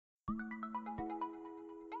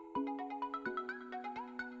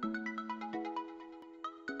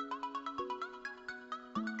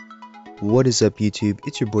What is up, YouTube?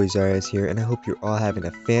 It's your boy Zarias here, and I hope you're all having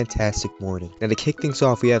a fantastic morning. Now, to kick things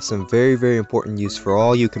off, we have some very important news for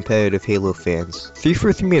all you competitive Halo fans.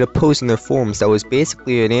 343 made a post in their forums that was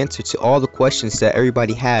basically an answer to all the questions that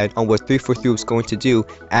everybody had on what 343 was going to do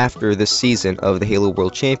after this season of the Halo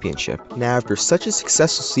World Championship. Now, after such a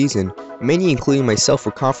successful season, many, including myself,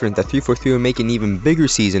 were confident that 343 would make an even bigger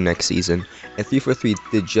season next season, and 343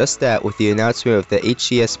 did just that with the announcement of the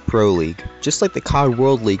HCS Pro League. Just like the COD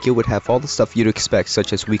World League, it would have all the stuff you'd expect,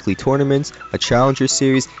 such as weekly tournaments, a Challenger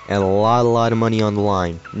Series, and a lot of money on the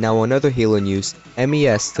line. Now, on other Halo news,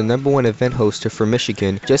 MES, the #1 event hoster for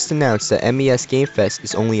Michigan, just announced that MES Game Fest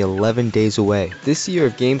is only 11 days away. This year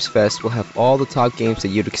of Games Fest will have all the top games that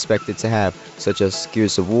you'd expect it to have, such as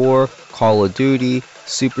Gears of War, Call of Duty,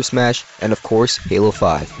 Super Smash, and of course, Halo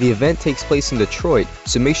 5. The event takes place in Detroit,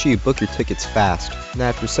 so make sure you book your tickets fast. Now,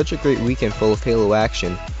 after such a great weekend full of Halo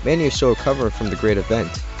action, many are still recovering from the great event.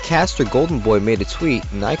 Caster Golden Boy made a tweet,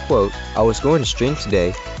 and I quote, "I was going to stream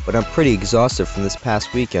today, but I'm pretty exhausted from this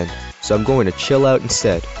past weekend, so I'm going to chill out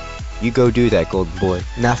instead." You go do that, Golden Boy.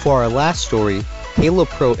 Now, for our last story, Halo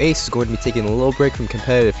Pro Ace is going to be taking a little break from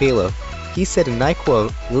competitive Halo. He said, and I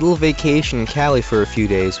quote, "Little vacation in Cali for a few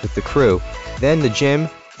days with the crew. Then the gym,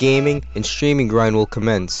 gaming, and streaming grind will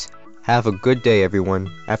commence. Have a good day, everyone.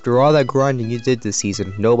 After all that grinding you did this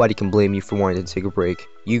season, nobody can blame you for wanting to take a break.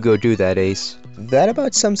 You go do that, Ace." That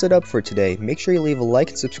about sums it up for today. Make sure you leave a like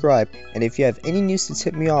and subscribe, and if you have any news to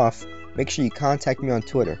tip me off, make sure you contact me on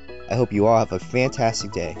Twitter. I hope you all have a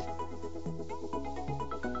fantastic day.